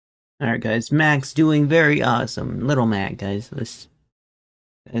Alright guys, Mac's doing very awesome. Little Mac, guys. Let's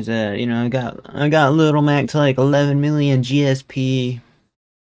as I got Little Mac to like 11 million GSP.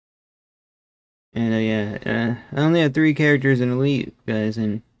 And I only have 3 characters in Elite, guys,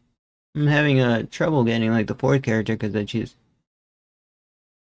 and I'm having trouble getting like the 4th character because I just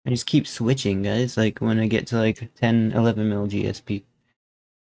keep switching, guys, like when I get to like 10, 11 mil GSP.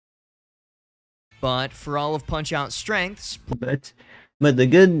 But for all of Punch-Out's strengths, But the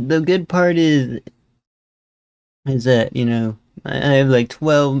good part is that, I have like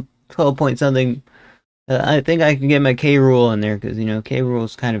 12 point something. I think I can get my K Rule in there because, K Rule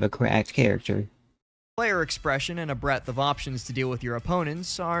is kind of a cracked character. player expression and a breadth of options to deal with your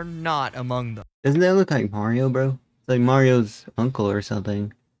opponents are not among them. Doesn't that look like Mario, bro? It's like Mario's uncle or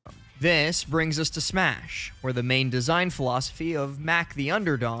something. This brings us to Smash, where the main design philosophy of Mac the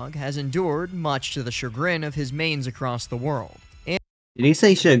Underdog has endured much to the chagrin of his mains across the world. Did he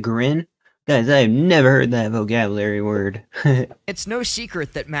say chagrin? Guys, I have never heard that vocabulary word. It's no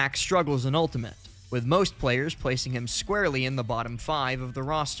secret that Mac struggles in Ultimate, with most players placing him squarely in the bottom 5 of the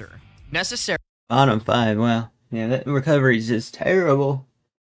roster. Bottom 5, wow. Yeah, that recovery is just terrible.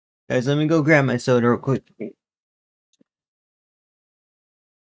 Guys, let me go grab my soda real quick.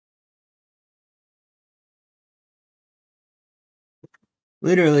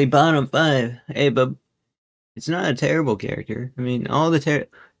 Literally bottom 5. Hey, but it's not a terrible character. I mean, all the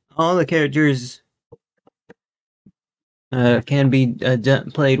characters can be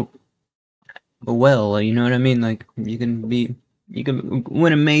played well. You know what I mean? Like you can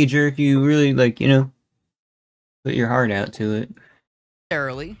win a major if you really put your heart out to it.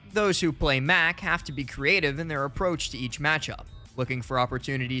 Necessarily, those who play Mac have to be creative in their approach to each matchup, looking for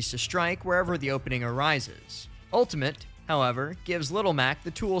opportunities to strike wherever the opening arises. Ultimate, however, gives Little Mac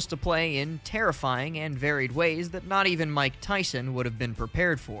the tools to play in terrifying and varied ways that not even Mike Tyson would have been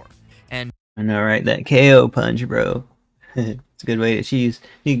prepared for. And I know, right? That KO punch, bro. It's a good way to cheese.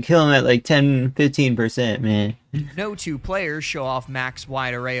 You can kill him at like 10-15%, man. no two players show off Mac's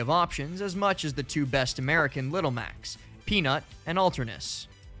wide array of options as much as the two best American Little Macs, Peanut and Alternus.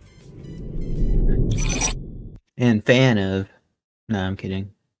 And FanOF. No, I'm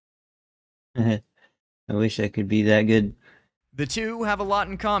kidding. I wish I could be that good. The two have a lot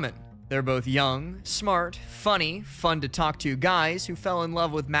in common. They're both young, smart, funny, fun to talk to guys who fell in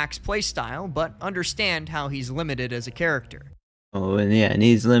love with Mac's playstyle, but understand how he's limited as a character. Oh, and yeah, and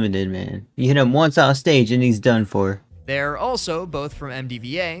he's limited, man. You hit him once off stage and he's done for. They're also both from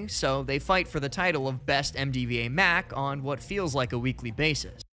MDVA, so they fight for the title of Best MDVA Mac on what feels like a weekly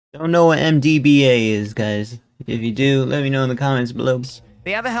basis. Don't know what MDBA is, guys. If you do, let me know in the comments below.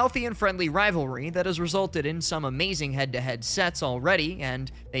 They have a healthy and friendly rivalry that has resulted in some amazing head-to-head sets already,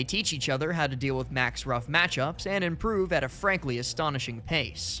 and they teach each other how to deal with Mac's rough matchups and improve at a frankly astonishing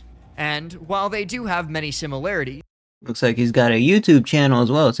pace. And while they do have many similarities, looks like he's got a YouTube channel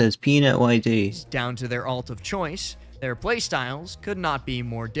as well. It says Peanut YT. Down to their alt of choice, their playstyles could not be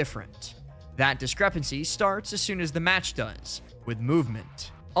more different. That discrepancy starts as soon as the match does, with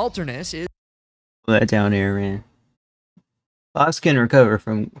movement. Alternus is That down there, man. Fox can recover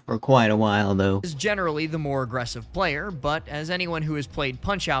for quite a while, though. Is generally the more aggressive player, but as anyone who has played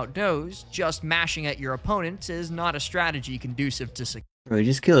Punch-Out knows, just mashing at your opponents is not a strategy conducive to success. Bro, he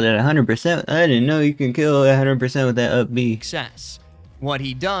just killed it at 100%. I didn't know you can kill at 100% with that up B. What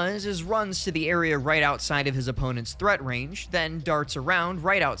he does is runs to the area right outside of his opponent's threat range, then darts around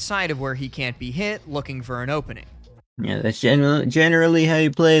right outside of where he can't be hit, looking for an opening. Yeah, that's generally how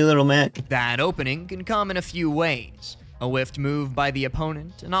you play Little Mac. That opening can come in a few ways. A whiffed move by the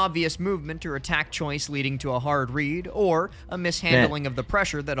opponent, an obvious movement or attack choice leading to a hard read, or a mishandling of the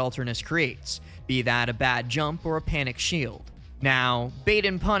pressure that Alternus creates, be that a bad jump or a panic shield. Now, bait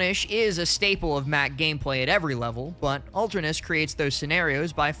and punish is a staple of Mac gameplay at every level, but Alternus creates those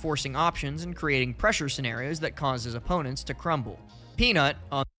scenarios by forcing options and creating pressure scenarios that cause his opponents to crumble. Peanut,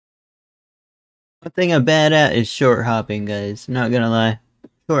 on One thing I'm bad at is short hopping, guys. Not gonna lie.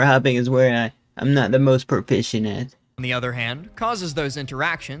 Short hopping is where I'm not the most proficient at. on the other hand, causes those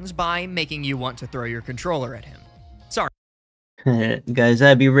interactions by making you want to throw your controller at him. Sorry. Guys,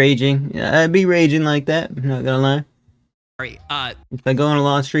 I'd be raging. I'd be raging like that. I'm not gonna lie. If I go on a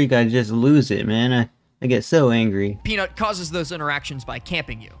lost streak, I just lose it, man. I get so angry. Peanut causes those interactions by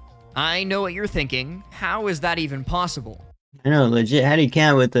camping you. I know what you're thinking. How is that even possible? I know, legit. How do you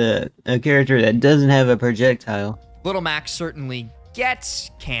count with a character that doesn't have a projectile? Little Mac certainly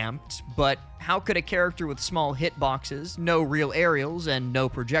gets camped, but how could a character with small hitboxes, no real aerials, and no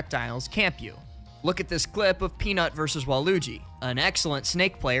projectiles camp you? Look at this clip of Peanut versus Waluigi, an excellent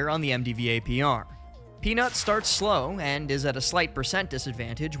Snake player on the MDVA PR. Peanut starts slow and is at a slight %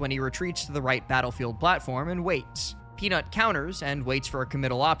 disadvantage when he retreats to the right battlefield platform and waits. Peanut counters and waits for a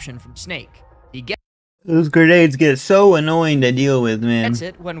committal option from Snake. He gets Those grenades get so annoying to deal with, man.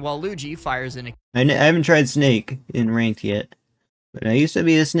 it when Waluigi fires in a... I haven't tried Snake in ranked yet. But I used to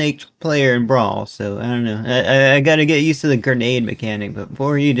be a Snake player in Brawl, so I don't know. I gotta get used to the grenade mechanic, but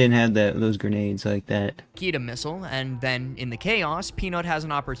before you didn't have those grenades like that. Kita missile, and then in the chaos, Peanut has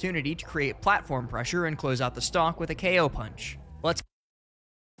an opportunity to create platform pressure and close out the stock with a KO punch. Let's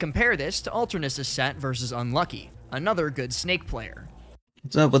compare this to Alternus' set versus Unlucky, another good Snake player.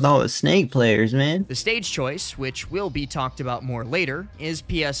 What's up with all the Snake players, man? The stage choice, which will be talked about more later, is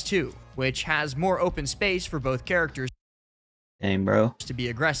PS2, which has more open space for both characters Dang, bro. to be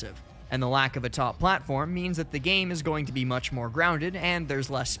aggressive, and the lack of a top platform means that the game is going to be much more grounded and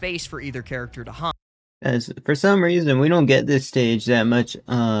there's less space for either character to hide. As for some reason, we don't get this stage that much,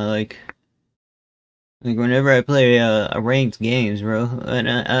 like whenever I play ranked games, bro. And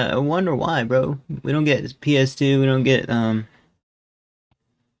I wonder why, bro. We don't get PS2, we don't get,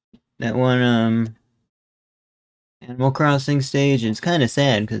 that one, Animal Crossing stage. It's kind of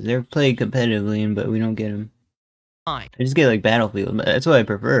sad, because they're played competitively, but we don't get them. I just get, like, Battlefield. That's what I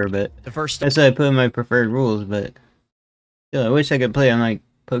prefer, but The first that's what I put in my preferred rules, but still, I wish I could play on, like,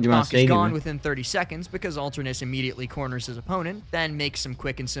 Pokemon stock is Stadium. gone within 30 seconds because Alternus immediately corners his opponent, then makes some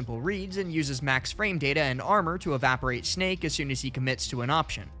quick and simple reads and uses max frame data and armor to evaporate Snake as soon as he commits to an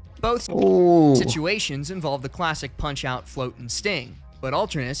option. Both situations involve the classic punch-out, float, and sting, but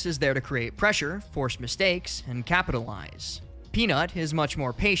Alternus is there to create pressure, force mistakes, and capitalize. Peanut is much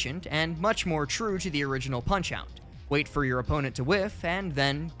more patient and much more true to the original punch-out. Wait for your opponent to whiff, and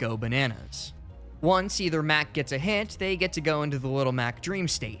then go bananas. Once either Mac gets a hit, they get to go into the Little Mac dream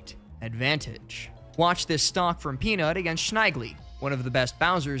state. Advantage. Watch this stock from Peanut against Schneigly, one of the best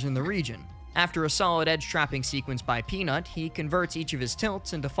Bowsers in the region. After a solid edge trapping sequence by Peanut, he converts each of his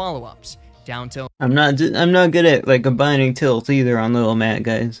tilts into follow-ups. Down tilt. I'm not good at, like, combining tilts either on Little Mac,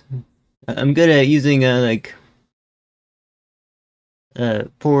 guys. I'm good at using,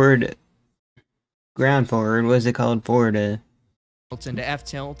 forward, ground forward, what is it called? Forward, Tilts into F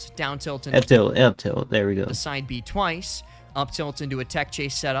tilt, down tilt into F tilt, there we go. the side B twice, up tilt into a tech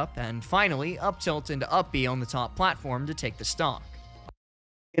chase setup, and finally up tilt into up B on the top platform to take the stock.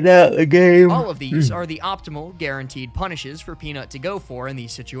 Get out the game. All of these are the optimal, guaranteed punishes for Peanut to go for in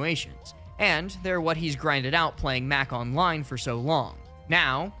these situations, and they're what he's grinded out playing Mac Online for so long.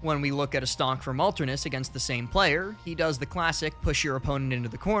 Now, when we look at a stock from Alternus against the same player, he does the classic push your opponent into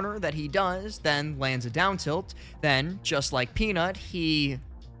the corner that he does, then lands a down tilt, then, just like Peanut, he...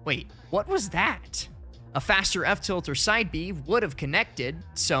 Wait, what was that? A faster F tilt or side B would have connected,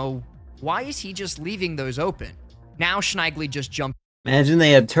 so why is he just leaving those open? Now Schneigly just jumped. Imagine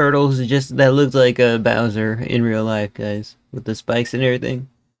they have turtles just that look like a Bowser in real life, guys, with the spikes and everything.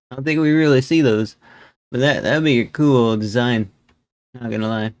 I don't think we really see those, but that'd be a cool design. Not gonna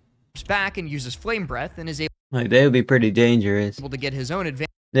lie. Back and uses Flame Breath and is able Like, that would be pretty dangerous. to get his own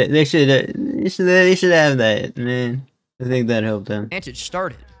They should have that, man. I think that helped them. advantage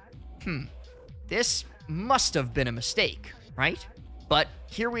started. This must have been a mistake, right? But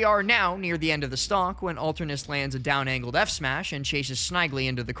here we are now near the end of the stock when Alternus lands a down-angled F-smash and chases Schneigly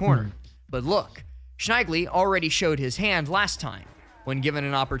into the corner. But look, Schneigly already showed his hand last time, when given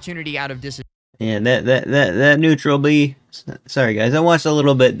an opportunity out of disadvantage. Yeah, that neutral B. Sorry, guys. I watched a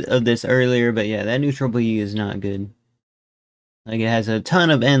little bit of this earlier, but yeah, that neutral B is not good. Like, it has a ton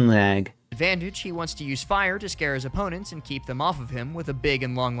of end lag. He wants to use fire to scare his opponents and keep them off of him with a big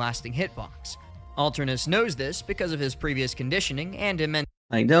and long-lasting hitbox. Alternus knows this because of his previous conditioning and immense...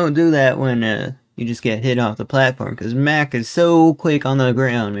 Like, don't do that when you just get hit off the platform, because Mac is so quick on the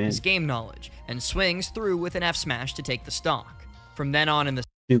ground, man. his game knowledge, and swings through with an F-smash to take the stock. From then on in the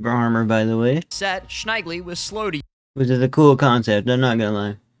Super armor, by the way. set, Schneigly was slow to Which is a cool concept, I'm not gonna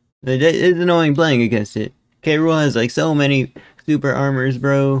lie. It's annoying playing against it. K. Rool has, like, so many super armors,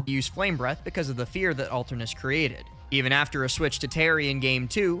 bro. use Flame Breath because of the fear that Alternus created. Even after a switch to Terry in Game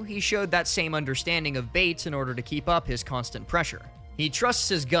 2, he showed that same understanding of baits in order to keep up his constant pressure. He trusts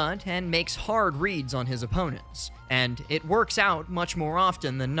his gut and makes hard reads on his opponents, and it works out much more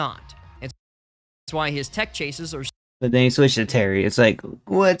often than not. It's why his tech chases are... But then he switched to Terry. It's like,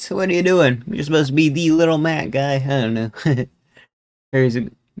 what? What are you doing? You're supposed to be the little Mac guy. I don't know. Terry's a...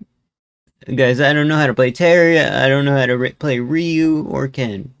 Guys, I don't know how to play Terry. I don't know how to play Ryu or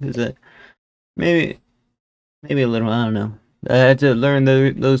Ken. Maybe a little, I don't know. I had to learn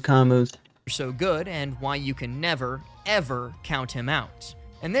those combos. so good and why you can never, ever count him out.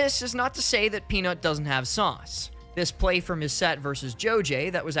 And this is not to say that Peanut doesn't have sauce. This play from his set versus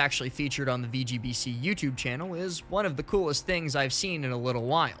Joj that was actually featured on the VGBC YouTube channel is one of the coolest things I've seen in a little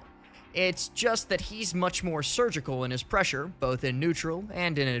while. It's just that he's much more surgical in his pressure, both in neutral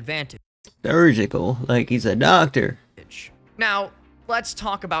and in advantage. Surgical, like he's a doctor. Now, let's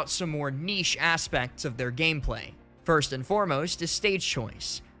talk about some more niche aspects of their gameplay. First and foremost is stage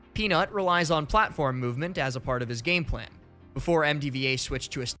choice. Peanut relies on platform movement as a part of his game plan. Before MDVA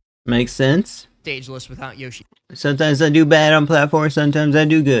switched to a Makes sense. stage list without Yoshi. Sometimes I do bad on platforms, sometimes I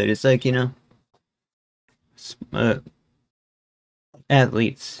do good. It's like, you know,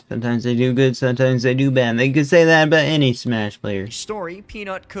 athletes. Sometimes they do good, sometimes they do bad. They could say that about any Smash player. Story,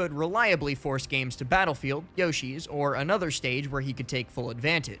 Peanut could reliably force games to Battlefield, Yoshi's, or another stage where he could take full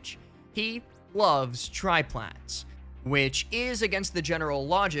advantage. He loves triplats, which is against the general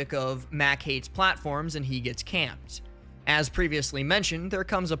logic of Mac hates platforms and he gets camped. As previously mentioned, there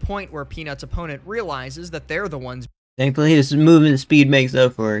comes a point where Peanut's opponent realizes that they're the ones Thankfully his movement speed makes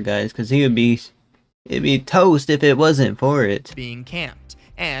up for it, guys, because it'd be toast if it wasn't for it. being camped,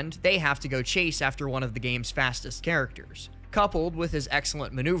 and they have to go chase after one of the game's fastest characters. Coupled with his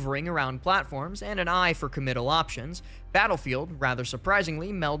excellent maneuvering around platforms and an eye for committal options, Battlefield, rather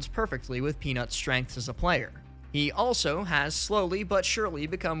surprisingly, melds perfectly with Peanut's strengths as a player. He also has slowly but surely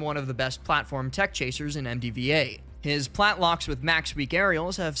become one of the best platform tech chasers in MDVA. His plat locks with max weak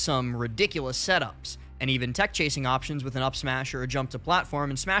aerials have some ridiculous setups, and even tech chasing options with an up smash or a jump to platform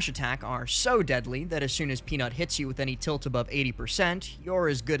and smash attack are so deadly that as soon as Peanut hits you with any tilt above 80%, you're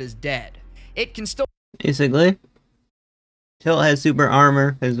as good as dead. It can still Basically. Tilt has super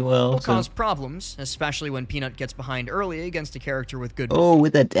armor as well. cause problems, especially when Peanut gets behind early against a character with good Oh,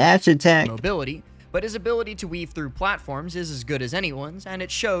 with a dash attack. mobility, but his ability to weave through platforms is as good as anyone's, and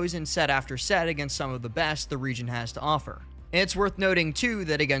it shows in set after set against some of the best the region has to offer. It's worth noting too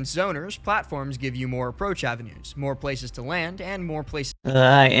that against zoners, platforms give you more approach avenues, more places to land, and more places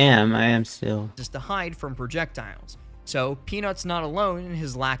I am still. to hide from projectiles. So Peanut's not alone in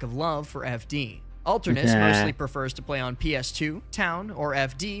his lack of love for FD. Alternus mostly prefers to play on PS2, Town, or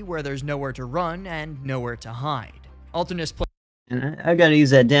FD where there's nowhere to run and nowhere to hide. Alternus And I gotta use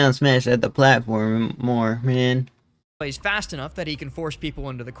that down smash at the platform more, man. plays fast enough that he can force people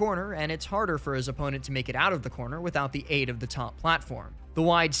into the corner, and it's harder for his opponent to make it out of the corner without the aid of the top platform. The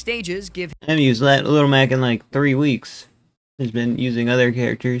wide stages give I haven't used Little Mac in like 3 weeks. He's been using other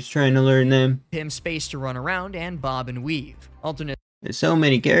characters, trying to learn them. him space to run around and bob and weave. Alternus There's so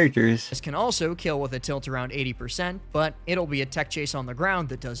many characters. can also kill with a tilt around 80%, but it'll be a tech chase on the ground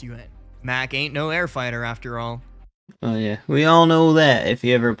that does you in. Mac ain't no air fighter after all. Oh yeah, we all know that if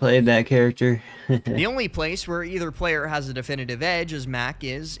you ever played that character. The only place where either player has a definitive edge as Mac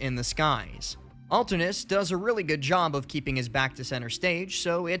is in the skies. Alternus does a really good job of keeping his back to center stage,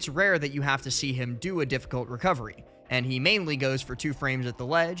 so it's rare that you have to see him do a difficult recovery, and he mainly goes for 2 frames at the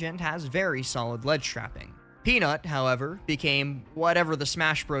ledge and has very solid ledge trapping. Peanut, however, became whatever the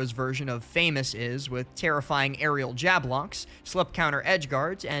Smash Bros version of Famous is, with terrifying aerial jab locks, slip counter edge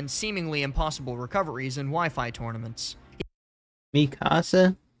guards, and seemingly impossible recoveries in Wi-Fi tournaments.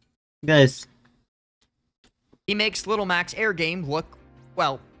 Mikasa? Guys, He makes Little Mac's air game look,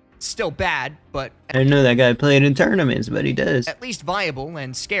 well, still bad, but I didn't know that guy played in tournaments, but he does. at least viable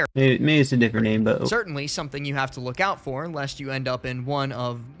and scary. Maybe it's a different name, but Certainly something you have to look out for lest you end up in one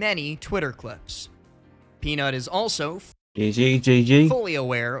of many Twitter clips. Peanut is also GG. fully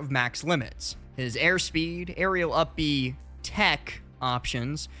aware of Mac's limits. His airspeed, aerial up B tech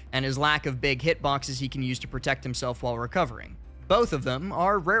options, and his lack of big hitboxes he can use to protect himself while recovering. Both of them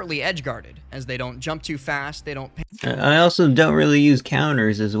are rarely edge-guarded, as they don't jump too fast, they don't I also don't really use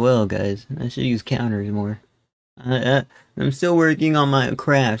counters as well, guys. I should use counters more. I'm still working on my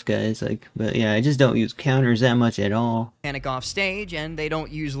craft, guys. But yeah, I just don't use counters that much at all. panic off stage, and they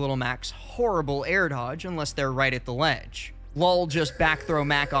don't use Little Mac's horrible air dodge unless they're right at the ledge. Lol just back throw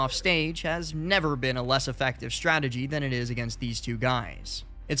Mac off stage has never been a less effective strategy than it is against these two guys.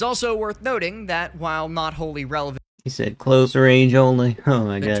 It's also worth noting that while not wholly relevant He said close range only. Oh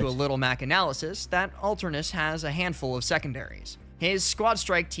my to a gosh. Little Mac analysis, that Alternus has a handful of secondaries. His Squad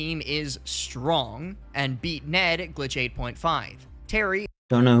Strike team is strong and beat Ned at Glitch 8.5. Terry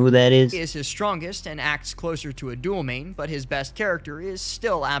Don't know who that is. is his strongest and acts closer to a dual main, but his best character is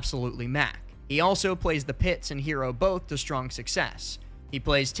still absolutely Mac. He also plays the Pits and Hero both to strong success. He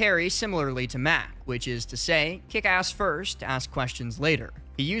plays Terry similarly to Mac, which is to say, kick ass first, ask questions later.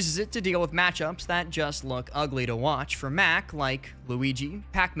 He uses it to deal with matchups that just look ugly to watch for Mac, like Luigi,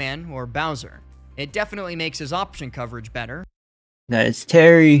 Pac-Man, or Bowser. It definitely makes his option coverage better. That is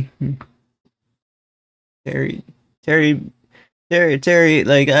Terry. Terry Terry,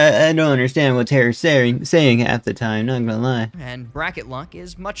 like, I don't understand what Terry's saying half the time, not gonna lie. And bracket luck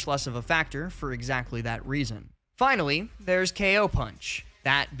is much less of a factor for exactly that reason. Finally, there's KO Punch.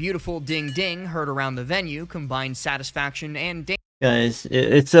 That beautiful ding-ding heard around the venue combines satisfaction and danger. Guys,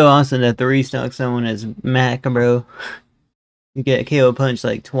 it's so awesome that the restock someone as Mac, bro. You get KO Punch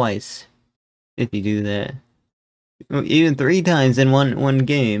like twice if you do that. Even 3 times in one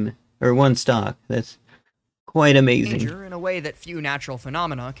game, or one stock. That's quite amazing. In a way that few natural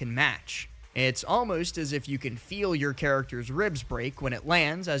phenomena can match. It's almost as if you can feel your character's ribs break when it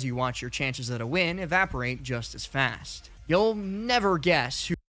lands as you watch your chances at a win evaporate just as fast. You'll never guess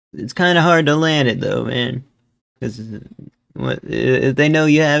who... It's kind of hard to land it though, man. Because if they know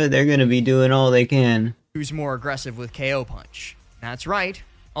you have it, they're going to be doing all they can. Who's more aggressive with KO Punch. That's right.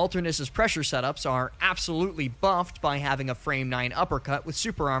 Alternus's pressure setups are absolutely buffed by having a frame 9 uppercut with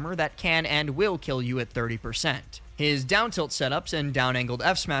super armor that can and will kill you at 30%. His down tilt setups and down angled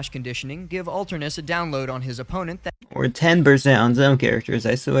F smash conditioning give Alternus a download on his opponent that or 10% on some characters,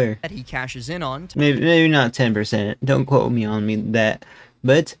 I swear. That he cashes in on. Maybe not 10%. Don't quote me on that,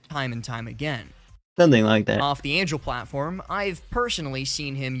 but time and time again. Something like that. Off the Angel platform, I've personally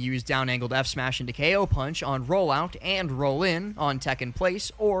seen him use down-angled F-smash into KO Punch on rollout and roll-in on tech in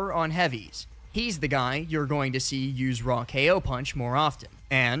place or on heavies. He's the guy you're going to see use raw KO Punch more often,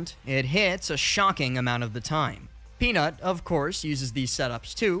 and it hits a shocking amount of the time. Peanut, of course, uses these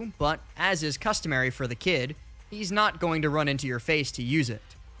setups too, but as is customary for the kid, he's not going to run into your face to use it.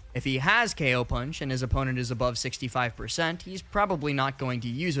 If he has KO Punch and his opponent is above 65%, he's probably not going to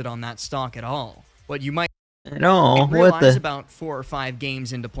use it on that stock at all. What you might realize about 4 or 5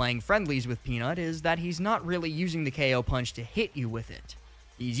 games into playing friendlies with Peanut is that he's not really using the KO Punch to hit you with it.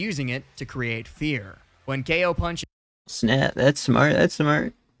 He's using it to create fear. When KO Punch... Snap, that's smart, that's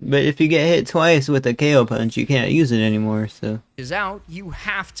smart. But if you get hit twice with a KO Punch, you can't use it anymore, so... ...is out, you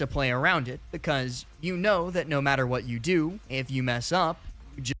have to play around it, because you know that no matter what you do, if you mess up...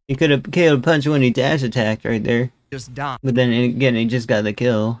 He could have KO Punch when he dash attacked right there. Just die. But then again, he just got the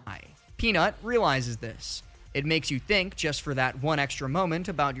kill. Peanut realizes this. It makes you think just for that one extra moment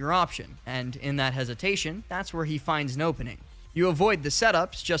about your option, and in that hesitation, that's where he finds an opening. You avoid the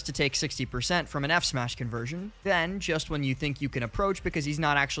setups just to take 60% from an F-smash conversion, then, just when you think you can approach because he's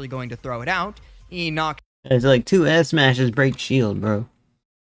not actually going to throw it out, he knocks... It's like 2 F-smashes break shield, bro.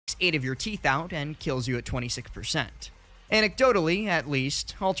 8 of your teeth out and kills you at 26%. Anecdotally, at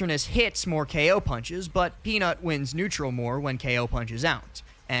least, Alternus hits more KO punches, but Peanut wins neutral more when KO punches out,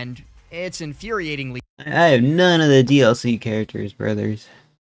 and... it's infuriatingly... I have none of the DLC characters, brothers.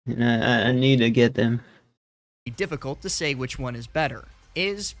 And I need to get them. ...difficult to say which one is better.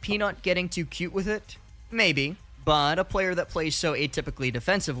 Is Peanut getting too cute with it? Maybe. But a player that plays so atypically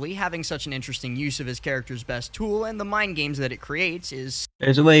defensively, having such an interesting use of his character's best tool and the mind games that it creates is...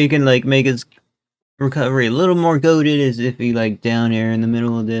 There's a way you can, like, make his recovery a little more goated, as if he, like, down air in the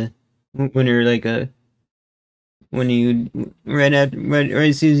middle of the... when you're, like, a... when you right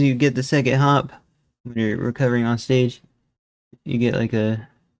as soon as you get the second hop, when you're recovering on stage, you get like a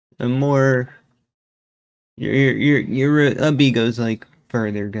more your up-B goes like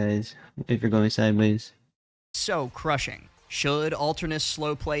further, guys, if you're going sideways. So crushing. Should Alternus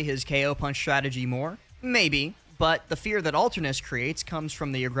slow play his KO punch strategy more? Maybe, but the fear that Alternus creates comes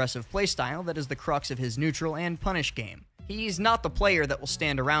from the aggressive playstyle that is the crux of his neutral and punish game. He's not the player that will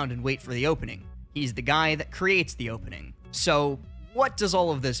stand around and wait for the opening. He's the guy that creates the opening. So, what does all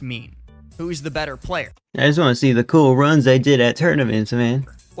of this mean? Who's the better player? I just want to see the cool runs I did at tournaments, man.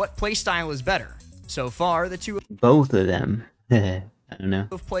 What playstyle is better? So far, the two... both of them. I don't know.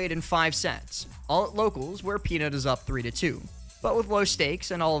 ...have played in 5 sets. All at locals, where Peanut is up 3-2. But with low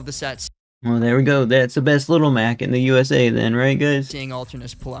stakes and all of the sets... Well, there we go. That's the best little Mac in the USA then, right, guys? ...seeing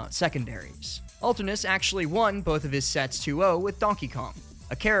Alternus pull out secondaries. Alternus actually won both of his sets 2-0 with Donkey Kong,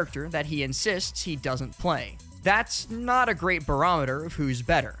 a character that he insists he doesn't play. That's not a great barometer of who's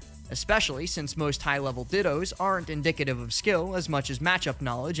better, especially since most high-level dittos aren't indicative of skill as much as matchup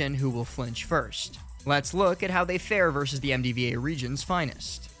knowledge and who will flinch first. Let's look at how they fare versus the MDVA region's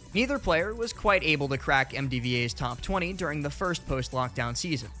finest. Neither player was quite able to crack MDVA's top 20 during the first post-lockdown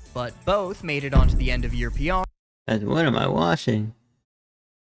season, but both made it onto the end-of-year PR. What am I watching?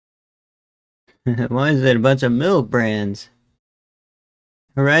 Why is it a bunch of milk brands?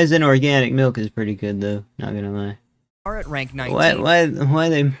 Horizon Organic Milk is pretty good though, not gonna lie. Are at rank 19.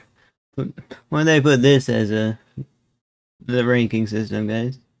 Why they put this as the ranking system,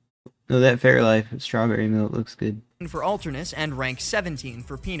 guys? Oh, that Fairlife strawberry milk looks good. For Alternus and rank 17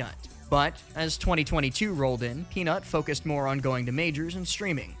 for Peanut. But as 2022 rolled in, Peanut focused more on going to majors and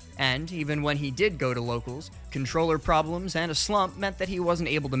streaming. And even when he did go to locals, controller problems and a slump meant that he wasn't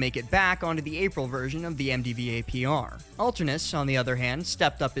able to make it back onto the April version of the MDVA PR. Alternus, on the other hand,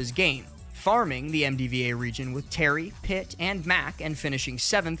 stepped up his game, farming the MDVA region with Terry, Pitt, and Mac, and finishing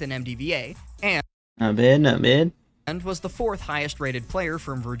 7th in MDVA, and Not bad, not bad. and was the 4th highest rated player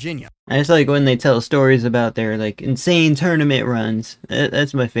from Virginia. I just like when they tell stories about their, like, insane tournament runs.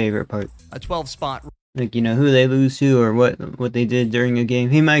 That's my favorite part. A 12-spot Like, you know, who they lose to or what they did during a game.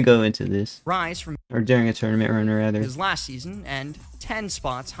 He might go into this. rise from Or during a tournament run, rather. his last season, and 10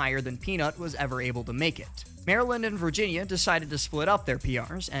 spots higher than Peanut was ever able to make it. Maryland and Virginia decided to split up their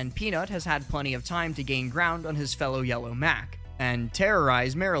PRs, and Peanut has had plenty of time to gain ground on his fellow Yellow Mac, and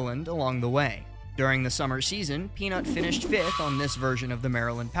terrorize Maryland along the way. During the summer season, Peanut finished 5th on this version of the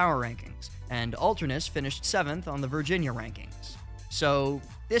Maryland Power Rankings, and Alternus finished 7th on the Virginia Rankings. So,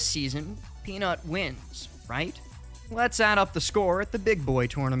 this season, Peanut wins, right? Let's add up the score at the big boy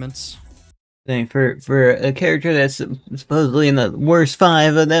tournaments. Thing for a character that's supposedly in the worst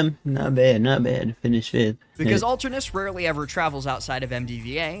 5 of them, not bad, not bad. Finish 5th. Because Alternus rarely ever travels outside of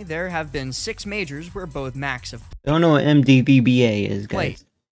MDVA, there have been 6 majors where both Macs have Don't know what MDVBA is, guys.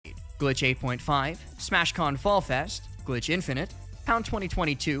 played. Glitch 8.5, SmashCon Fall Fest, Glitch Infinite, Pound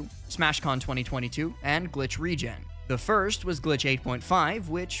 2022, SmashCon 2022, and Glitch Regen. The first was Glitch 8.5,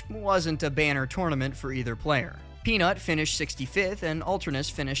 which wasn't a banner tournament for either player. Peanut finished 65th, and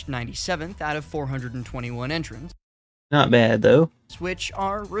Alternus finished 97th out of 421 entrants, Not bad, though. which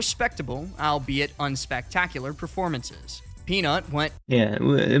are respectable, albeit unspectacular performances. Peanut went Yeah,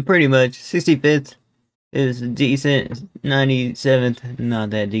 pretty much. 65th is decent. 97th, not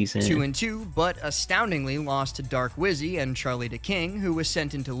that decent. 2-2, but astoundingly lost to Dark Wizzy and Charlie the King, who was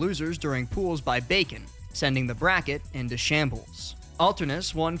sent into losers during pools by Bacon, sending the bracket into shambles.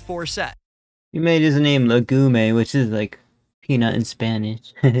 Alternus won 4 sets. He made his name Legume, which is like peanut in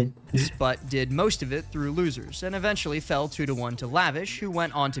Spanish. But did most of it through losers, and eventually fell 2-1 to Lavish, who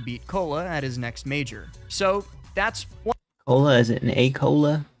went on to beat Cola at his next major. So that's Cola? Is it an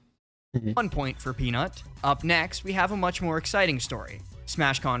A-Cola? 1 point for Peanut. Up next, we have a much more exciting story.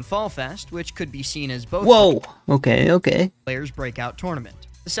 SmashCon Fall Fest, which could be seen as both Whoa! Okay. players' breakout tournament.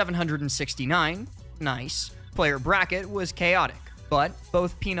 The 769, nice, player bracket was chaotic. But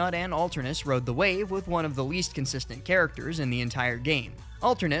both Peanut and Alternus rode the wave with one of the least consistent characters in the entire game.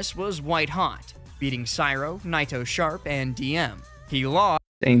 Alternus was white hot, beating Cyro, Naito Sharp, and DM. He lost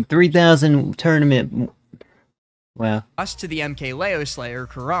Dang, 3,000 tournament. Wow. to the MK Leo Slayer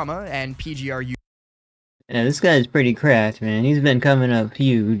Kurama and PGRU Yeah, this guy's pretty cracked, man. He's been coming up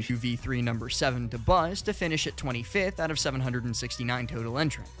huge. V3 number 7 to Buzz to finish at 25th out of 769 total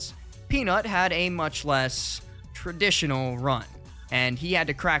entrants. Peanut had a much less traditional run, and he had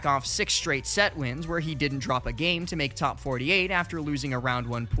to crack off 6 straight set wins where he didn't drop a game to make top 48 after losing a round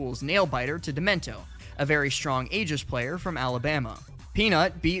 1 pool's nail-biter to Demento, a very strong Aegis player from Alabama.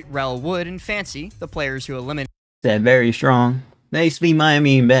 Peanut beat Rel Wood and Fancy, the players who eliminated That very strong. They used to be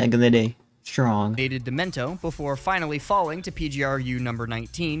Miami back in the day. Strong. Demento before finally falling to PGRU number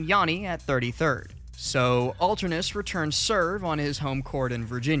 19, Yanni, at 33rd. So Alternus returns serve on his home court in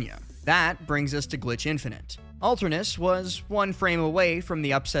Virginia. That brings us to Glitch Infinite. Alternus was 1 frame away from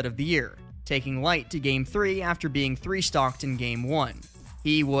the upset of the year, taking Light to Game 3 after being 3-stalked in Game 1.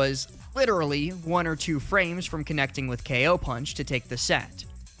 He was literally 1 or 2 frames from connecting with KO Punch to take the set.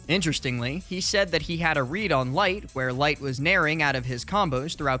 Interestingly, he said that he had a read on Light where Light was naring out of his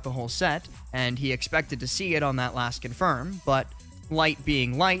combos throughout the whole set, and he expected to see it on that last confirm, but Light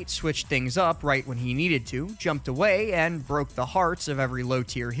being Light switched things up right when he needed to, jumped away, and broke the hearts of every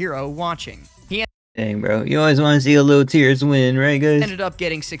low-tier hero watching. He Dang, bro. You always want to see a low tiers win, right, guys? ended up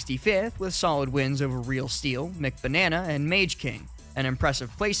getting 65th with solid wins over Real Steel, McBanana, and Mage King, an impressive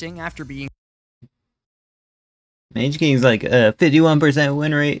placing after being Mage King's like a 51%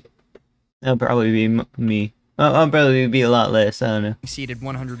 win rate. That'll probably be me. I'll probably be a lot less, I don't know. seeded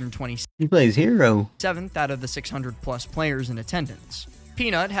 127th He plays hero. out of the 600-plus players in attendance.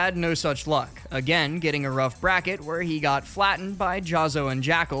 Peanut had no such luck, again getting a rough bracket where he got flattened by Jazzo and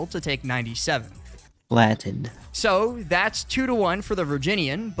Jackal to take 97th. Flattened. So that's 2-1 for the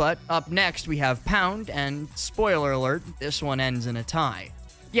Virginian, but up next we have Pound, and spoiler alert, this one ends in a tie.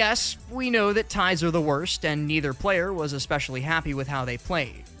 Yes, we know that ties are the worst, and neither player was especially happy with how they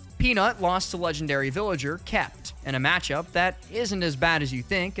played. Peanut lost to legendary villager Kept in a matchup that isn't as bad as you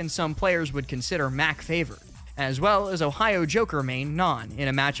think, and some players would consider Mac favored, as well as Ohio Joker main Non in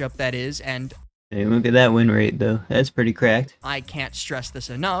a matchup that is, and Hey, look at that win rate, though. That's pretty cracked. I can't stress this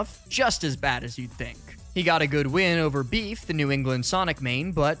enough, just as bad as you'd think. He got a good win over Beef, the New England Sonic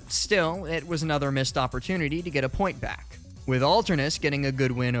main, but still, it was another missed opportunity to get a point back, with Alternus getting a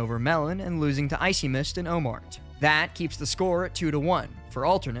good win over Melon and losing to Icy Mist and Omart. That keeps the score at 2-1 for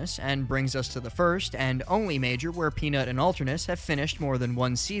Alternus and brings us to the first and only major where Peanut and Alternus have finished more than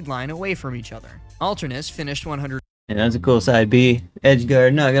one seed line away from each other. Alternus finished 100. Yeah, that's a cool side B. Edge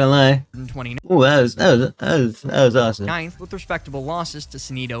guard, not gonna lie. 29. Ooh, that was awesome. 9th with respectable losses to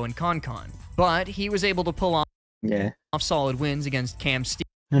Sunito and Concon. But he was able to pull off solid wins against Cam Steel,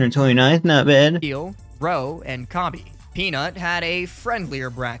 129th, not bad. Rowe, and Kabi. Peanut had a friendlier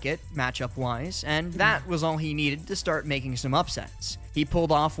bracket, matchup-wise, and that was all he needed to start making some upsets. He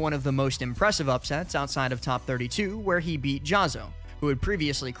pulled off one of the most impressive upsets outside of top 32, where he beat Jazzo, who had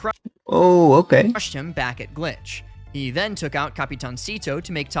previously crushed him back at Glitch. He then took out Capitancito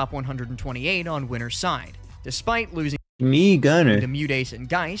to make top 128 on winner's side. Despite losing Gunner to Mudace and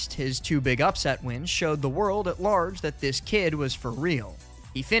Geist, his two big upset wins showed the world at large that this kid was for real.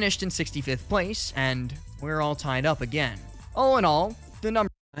 He finished in 65th place, and we're all tied up again. All in all, the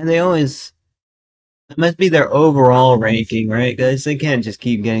number... They always... That must be their overall ranking, right, guys? They can't just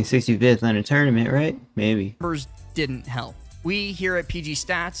keep getting 65th on a tournament, right? Maybe. Numbers didn't help. We here at PG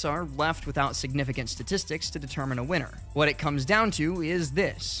Stats are left without significant statistics to determine a winner. What it comes down to is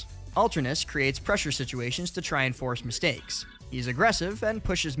this. Alternus creates pressure situations to try and force mistakes. He's aggressive and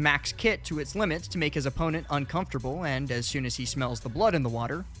pushes Max Kit to its limits to make his opponent uncomfortable, and as soon as he smells the blood in the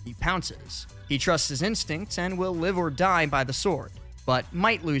water, he pounces. He trusts his instincts and will live or die by the sword, but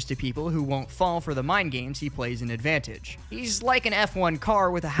might lose to people who won't fall for the mind games he plays in advantage. He's like an F1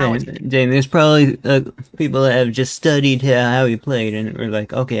 car with a house. Dang, there's probably people that have just studied how he played and were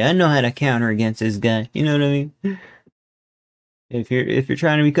like, okay, I know how to counter against this guy. You know what I mean? If you're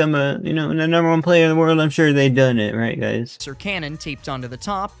trying to become the number one player in the world, I'm sure they've done it, right, guys? Sir Cannon taped onto the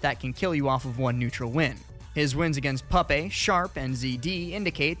top that can kill you off of one neutral win. His wins against Puppe, Sharp, and ZD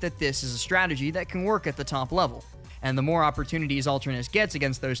indicate that this is a strategy that can work at the top level. And the more opportunities Alternus gets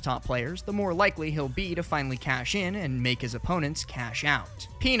against those top players, the more likely he'll be to finally cash in and make his opponents cash out.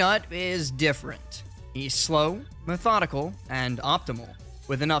 Peanut is different. He's slow, methodical, and optimal,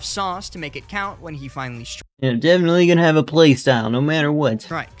 with enough sauce to make it count when he finally strikes. Yeah, definitely gonna have a play style, no matter what.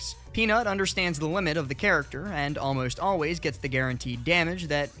 Peanut understands the limit of the character and almost always gets the guaranteed damage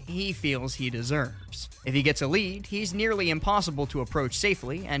that he feels he deserves. If he gets a lead, he's nearly impossible to approach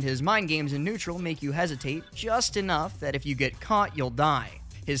safely, and his mind games in neutral make you hesitate just enough that if you get caught, you'll die.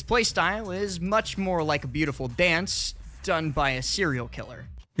 His playstyle is much more like a beautiful dance done by a serial killer.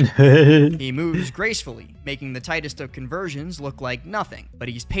 He moves gracefully, making the tightest of conversions look like nothing, but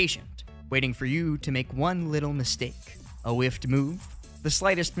he's patient, waiting for you to make one little mistake. A whiffed move, the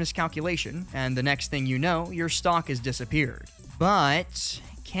slightest miscalculation, and the next thing you know, your stock has disappeared. But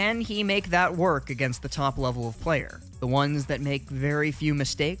can he make that work against the top level of player? The ones that make very few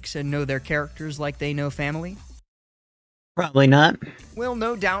mistakes and know their characters like they know family? Probably not. We'll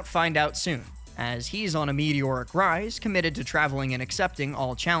no doubt find out soon, as he's on a meteoric rise, committed to traveling and accepting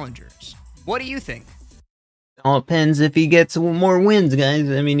all challengers. What do you think? All depends if he gets more wins, guys.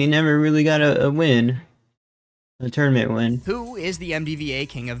 I mean, he never really got a win. A tournament win. Who is the MDVA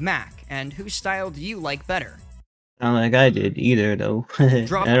King of Mac, and whose style do you like better? Not like I did either, though.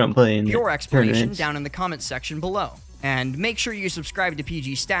 Drop I don't play in your explanation tournaments. down in the comments section below. And make sure you subscribe to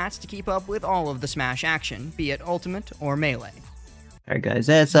PG Stats to keep up with all of the Smash action, be it Ultimate or Melee. Alright guys,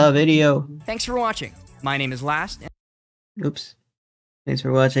 that's our video. Thanks for watching. My name is Last. Oops. Thanks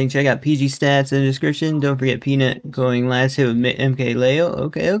for watching. Check out PG Stats in the description. Don't forget Peanut going last hit with MK Leo.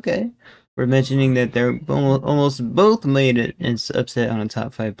 Okay. We're mentioning that they're almost both made it and upset on a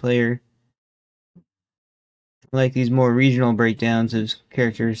top 5 player. I like these more regional breakdowns of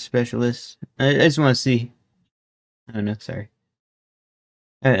character specialists. I just want to see. I don't know, sorry.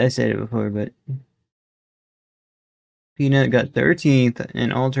 I said it before, but Peanut got 13th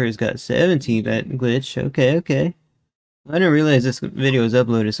and Alters got 17th at Glitch. Okay. I didn't realize this video was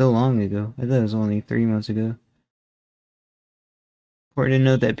uploaded so long ago. I thought it was only 3 months ago. Important to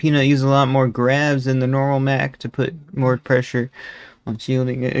note that Peanut used a lot more grabs than the normal Mac to put more pressure on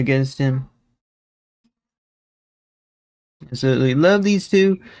shielding against him. Absolutely love these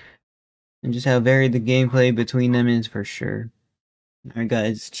two, and just how varied the gameplay between them is for sure. Alright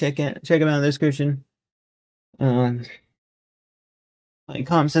guys, check them out in the description. Like,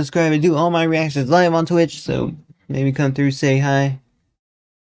 comment, subscribe, and do all my reactions live on Twitch, so maybe come through, say hi.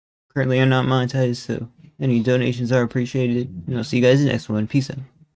 Currently I'm not monetized, so any donations are appreciated. And I'll see you guys in the next one. Peace out.